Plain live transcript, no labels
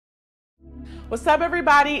What's up,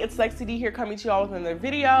 everybody? It's Lexi D here, coming to you all with another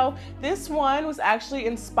video. This one was actually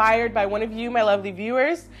inspired by one of you, my lovely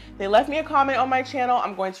viewers. They left me a comment on my channel.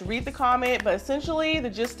 I'm going to read the comment, but essentially the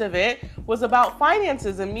gist of it was about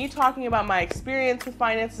finances and me talking about my experience with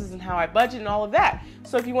finances and how I budget and all of that.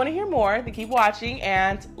 So if you want to hear more, then keep watching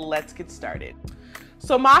and let's get started.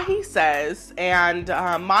 So Mahi says, and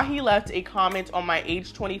Mahi left a comment on my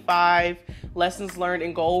age 25 lessons learned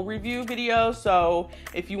and goal review video. So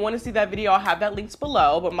if you want to see that video, I'll have that linked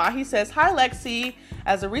below. But Mahi says, "Hi Lexi,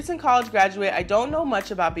 as a recent college graduate, I don't know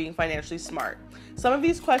much about being financially smart. Some of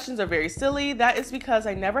these questions are very silly. That is because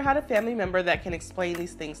I never had a family member that can explain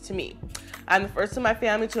these things to me. I'm the first in my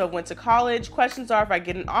family to have went to college. Questions are, if I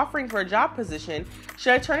get an offering for a job position,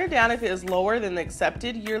 should I turn it down if it is lower than the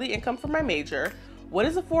accepted yearly income for my major? What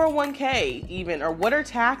is a 401k even, or what are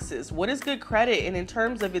taxes? What is good credit, and in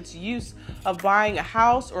terms of its use of buying a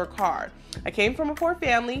house or a car? I came from a poor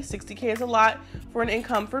family. 60K is a lot for an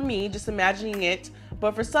income for me, just imagining it,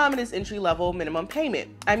 but for some it is entry-level minimum payment.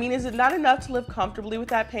 I mean, is it not enough to live comfortably with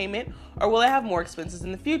that payment, or will I have more expenses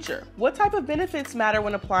in the future? What type of benefits matter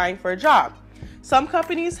when applying for a job? Some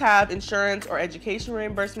companies have insurance or education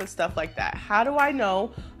reimbursement, stuff like that. How do I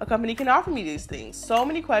know a company can offer me these things?" So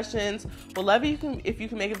many questions. Would love if you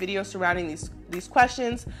can make a video surrounding these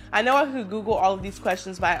questions. I know I could Google all of these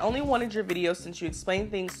questions, but I only wanted your video since you explain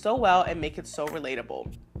things so well and make it so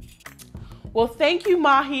relatable. Well, thank you,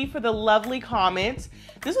 Mahi, for the lovely comment.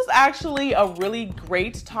 This was actually a really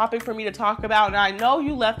great topic for me to talk about, and I know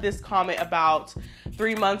you left this comment about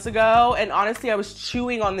 3 months ago, and honestly, I was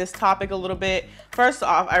chewing on this topic a little bit. First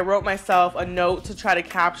off, I wrote myself a note to try to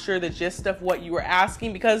capture the gist of what you were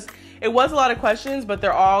asking, because it was a lot of questions, but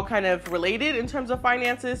they're all kind of related in terms of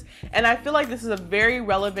finances, and I feel like this is a very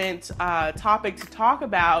relevant topic to talk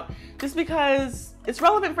about, just because it's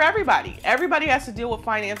relevant for everybody. Everybody has to deal with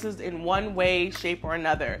finances in one way, shape, or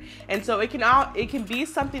another. And so it can be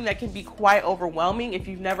something that can be quite overwhelming if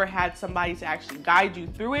you've never had somebody to actually guide you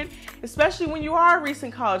through it, especially when you are a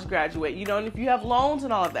recent college graduate, you know, and if you have loans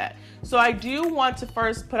and all of that. So I do want to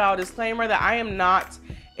first put out a disclaimer that I am not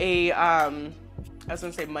a, I was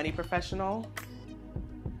gonna say money professional.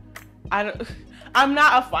 I'm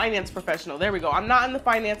not a finance professional. There we go. I'm not in the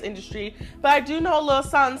finance industry, but I do know a little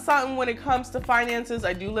something when it comes to finances.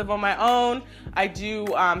 I do live on my own. I do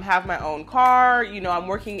have my own car. You know, I'm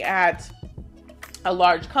working at a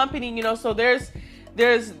large company, you know, so there's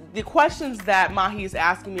the questions that Mahi is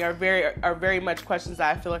asking me are very much questions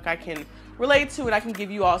that I feel like I can relate to and I can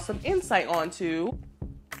give you all some insight onto.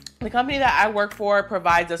 The company that I work for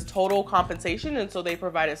provides us total compensation, and so they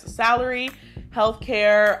provide us a salary,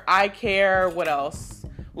 healthcare, eye care, what else?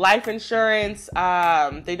 Life insurance.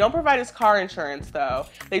 They don't provide us car insurance though.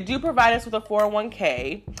 They do provide us with a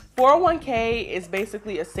 401k. 401k is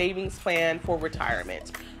basically a savings plan for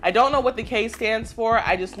retirement. I don't know what the K stands for.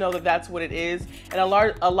 I just know that that's what it is. And a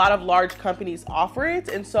lot of large companies offer it.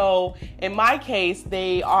 And so in my case,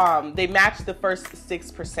 they match the first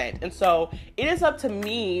 6%. And so it is up to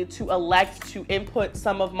me to elect to input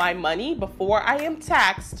some of my money before I am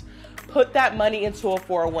taxed, put that money into a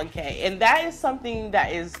 401k. And that is something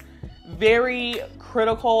that is very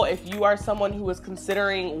critical if you are someone who is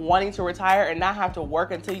considering wanting to retire and not have to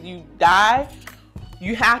work until you die.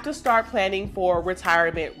 You have to start planning for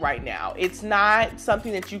retirement right now. It's not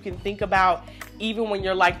something that you can think about even when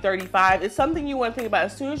you're like 35. It's something you want to think about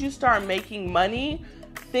as soon as you start making money.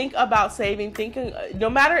 Think about saving, no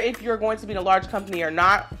matter if you're going to be in a large company or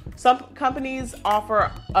not. Some companies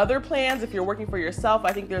offer other plans if you're working for yourself.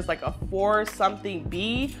 I think there's like a 4-something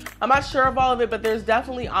B. I'm not sure of all of it, but there's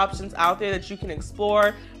definitely options out there that you can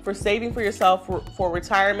explore for saving for yourself for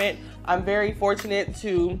retirement. I'm very fortunate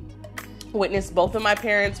to witness both of my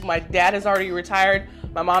parents. My dad is already retired.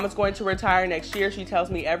 My mom is going to retire next year. She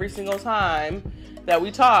tells me every single time that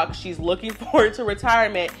we talk, she's looking forward to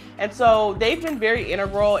retirement. And so they've been very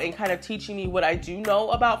integral in kind of teaching me what I do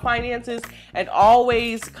know about finances and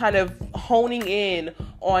always kind of honing in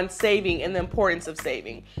on saving and the importance of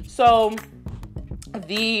saving. So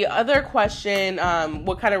the other question,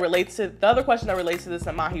 the other question that relates to this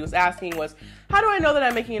that Mahi was asking was, how do I know that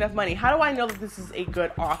I'm making enough money? How do I know that this is a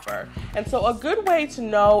good offer? And so a good way to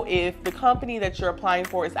know if the company that you're applying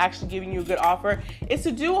for is actually giving you a good offer is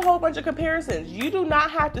to do a whole bunch of comparisons. You do not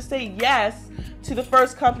have to say yes to the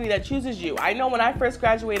first company that chooses you. I know when I first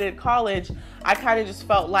graduated college, I kind of just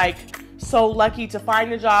felt like so lucky to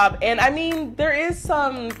find a job. And I mean, there is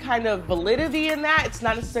some kind of validity in that. It's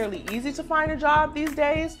not necessarily easy to find a job these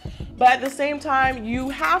days, but at the same time, you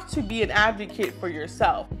have to be an advocate for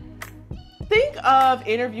yourself. think of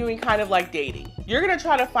interviewing kind of like dating. You're going to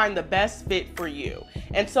try to find the best fit for you.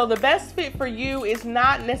 And so the best fit for you is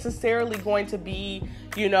not necessarily going to be,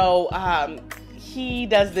 you know, he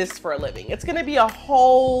does this for a living. It's going to be a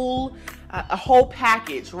whole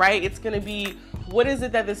package, right? It's going to be, what is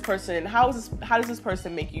it that this person, how does this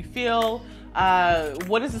person make you feel?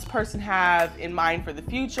 What does this person have in mind for the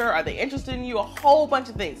future? Are they interested in you? A whole bunch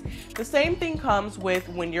of things. The same thing comes with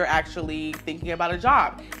when you're actually thinking about a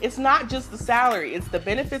job. It's not just the salary, it's the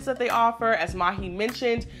benefits that they offer. As Mahi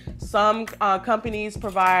mentioned, some companies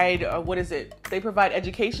provide, they provide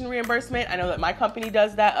education reimbursement. I know that my company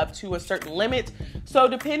does that up to a certain limit. So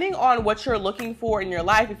depending on what you're looking for in your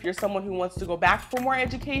life, if you're someone who wants to go back for more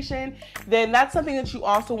education, then that's something that you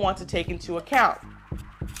also want to take into account.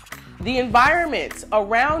 The environment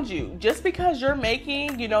around you. Just because you're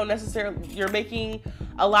making, you're making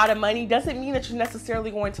a lot of money doesn't mean that you're necessarily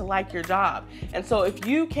going to like your job. And so if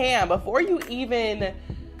you can, before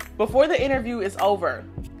the interview is over,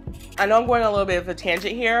 I know I'm going on a little bit of a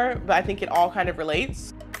tangent here, but I think it all kind of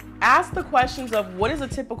relates. Ask the questions of, what is a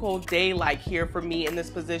typical day like here for me in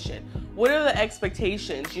this position? What are the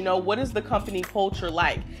expectations? What is the company culture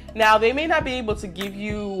like? Now, they may not be able to give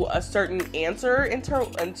you a certain answer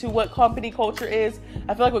into what company culture is.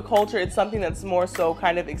 I feel like with culture, it's something that's more so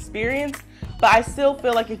kind of experienced. But I still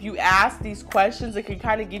feel like if you ask these questions, it can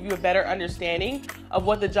kind of give you a better understanding of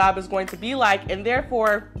what the job is going to be like. And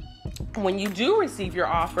therefore, when you do receive your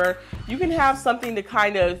offer, you can have something to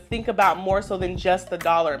kind of think about more so than just the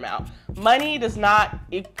dollar amount. Money is not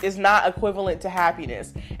equivalent to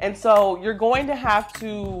happiness. And so you're going to have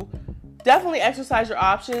to definitely exercise your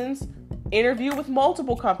options, interview with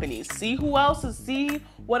multiple companies, see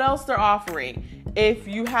what else they're offering. If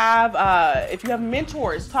you have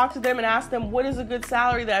mentors, talk to them and ask them, what is a good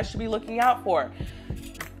salary that I should be looking out for?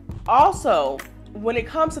 Also, when it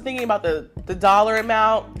comes to thinking about the dollar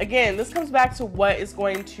amount, again, this comes back to what is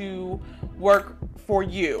going to work for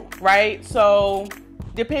you, right? So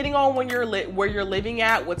depending on where you're living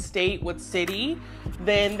at, what state, what city,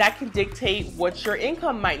 then that can dictate what your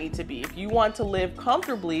income might need to be. If you want to live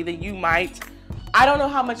comfortably, then you might, I don't know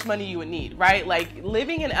how much money you would need, right? Like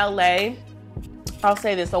living in LA, I'll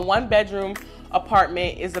say this, a 1-bedroom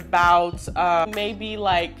apartment is about maybe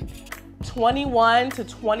like $2,100 to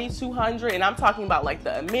 $2,200, and I'm talking about like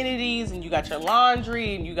the amenities, and you got your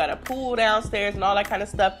laundry, and you got a pool downstairs, and all that kind of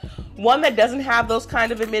stuff. One that doesn't have those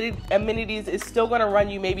kind of amenities is still going to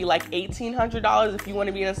run you maybe like $1,800 if you want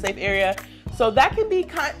to be in a safe area. So that can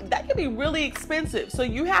be really expensive. So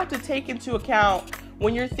you have to take into account,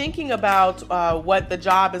 when you're thinking about what the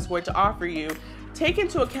job is going to offer you, take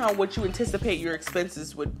into account what you anticipate your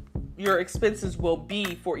expenses will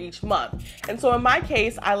be for each month. And so in my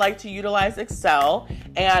case, I like to utilize Excel,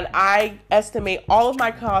 and I estimate all of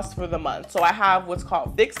my costs for the month. So I have what's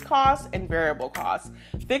called fixed costs and variable costs.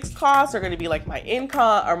 Fixed costs are going to be like my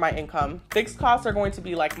income. Fixed costs are going to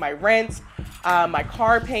be like my rent, my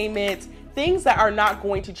car payment, things that are not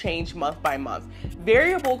going to change month by month.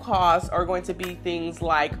 Variable costs are going to be things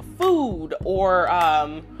like food or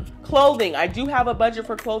clothing. I do have a budget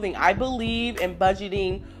for clothing. I believe in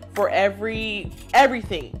budgeting for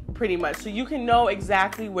everything pretty much, so you can know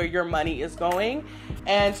exactly where your money is going,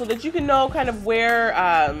 and so that you can know kind of where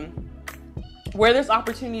there's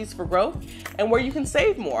opportunities for growth and where you can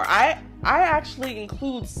save more. I actually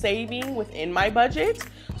include saving within my budget,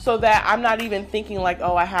 so that I'm not even thinking like,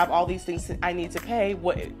 oh, I have all these things I need to pay.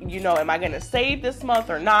 Am I going to save this month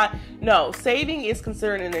or not? No, saving is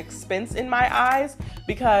considered an expense in my eyes,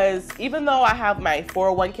 because even though I have my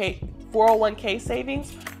 401k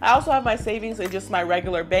savings, I also have my savings in just my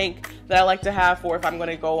regular bank that I like to have for if I'm going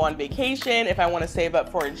to go on vacation, if I want to save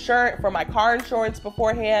up for my car insurance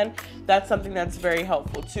beforehand. That's something that's very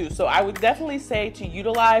helpful too. So I would definitely say to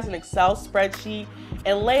utilize an Excel spreadsheet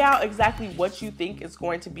and lay out exactly what you think is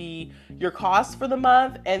going to be your cost for the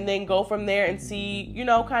month, and then go from there and see,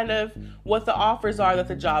 kind of what the offers are that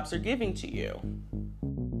the jobs are giving to you.